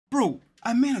Bro,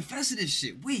 I manifested this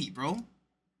shit. Wait, bro.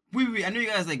 Wait. I know you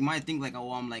guys like might think like,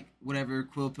 oh, I'm like whatever,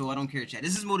 quill pill. I don't care, chat.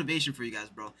 This is motivation for you guys,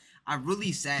 bro. I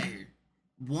really sat here,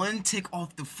 one tick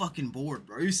off the fucking board,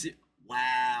 bro. You see?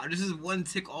 Wow, this is one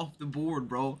tick off the board,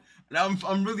 bro. And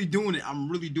I'm really doing it. I'm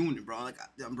really doing it, bro. Like,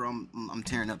 bro, I'm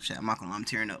tearing up, chat. I'm not gonna lie, I'm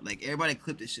tearing up. Like everybody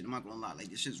clip this shit. I'm not gonna lie. Like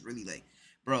this shit's really like,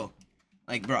 bro.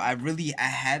 Like, bro, I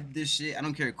have this shit. I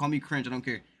don't care. Call me cringe. I don't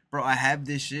care. Bro, I have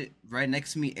this shit right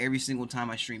next to me every single time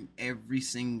I stream. Every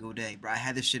single day. Bro, I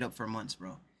had this shit up for months,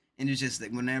 bro. And it's just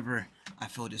like whenever I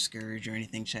feel discouraged or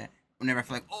anything, chat. Whenever I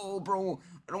feel like, oh, bro,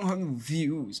 I don't have no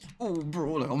views. Oh,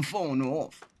 bro, like, I'm falling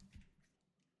off.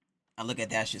 I look at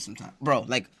that shit sometimes. Bro,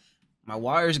 like, my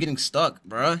wire's getting stuck,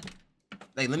 bro.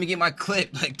 Like, let me get my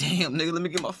clip. Like, damn, nigga, let me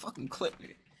get my fucking clip,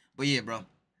 nigga. But yeah, bro.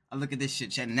 I look at this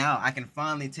shit, chat. Now I can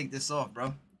finally take this off,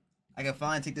 bro. I can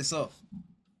finally take this off.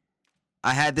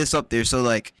 I had this up there so,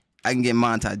 like, I can get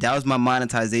monetized. That was my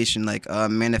monetization, like,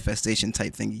 manifestation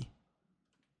type thingy.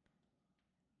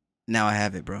 Now I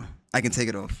have it, bro. I can take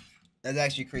it off. That's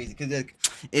actually crazy. Because, like,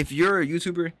 if you're a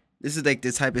YouTuber, this is, like,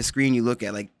 the type of screen you look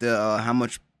at. Like, the how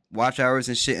much watch hours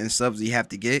and shit and subs you have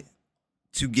to get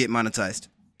monetized.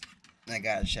 I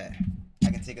got it, chat.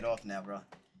 I can take it off now, bro.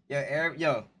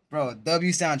 Yo, bro,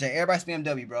 W sound, chat. Everybody spam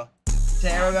W, bro.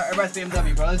 Chat, everybody spam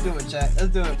W, bro. Let's do it, chat. Let's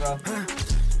do it, bro.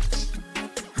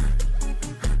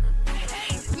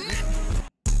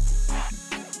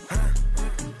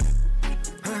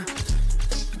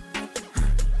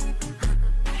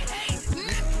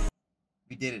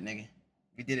 We did it, nigga.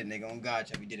 We did it, nigga. On God,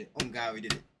 chat. We did it. On God, we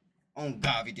did it. On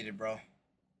God, we did it, bro.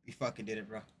 We fucking did it,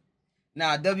 bro.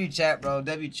 Nah, W chat, bro.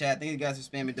 W chat. Thank you guys for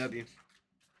spamming W.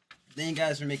 Thank you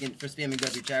guys for spamming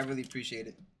W chat. I really appreciate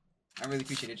it. I really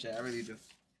appreciate it, chat. I really do.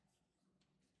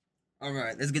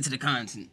 Alright, let's get to the content.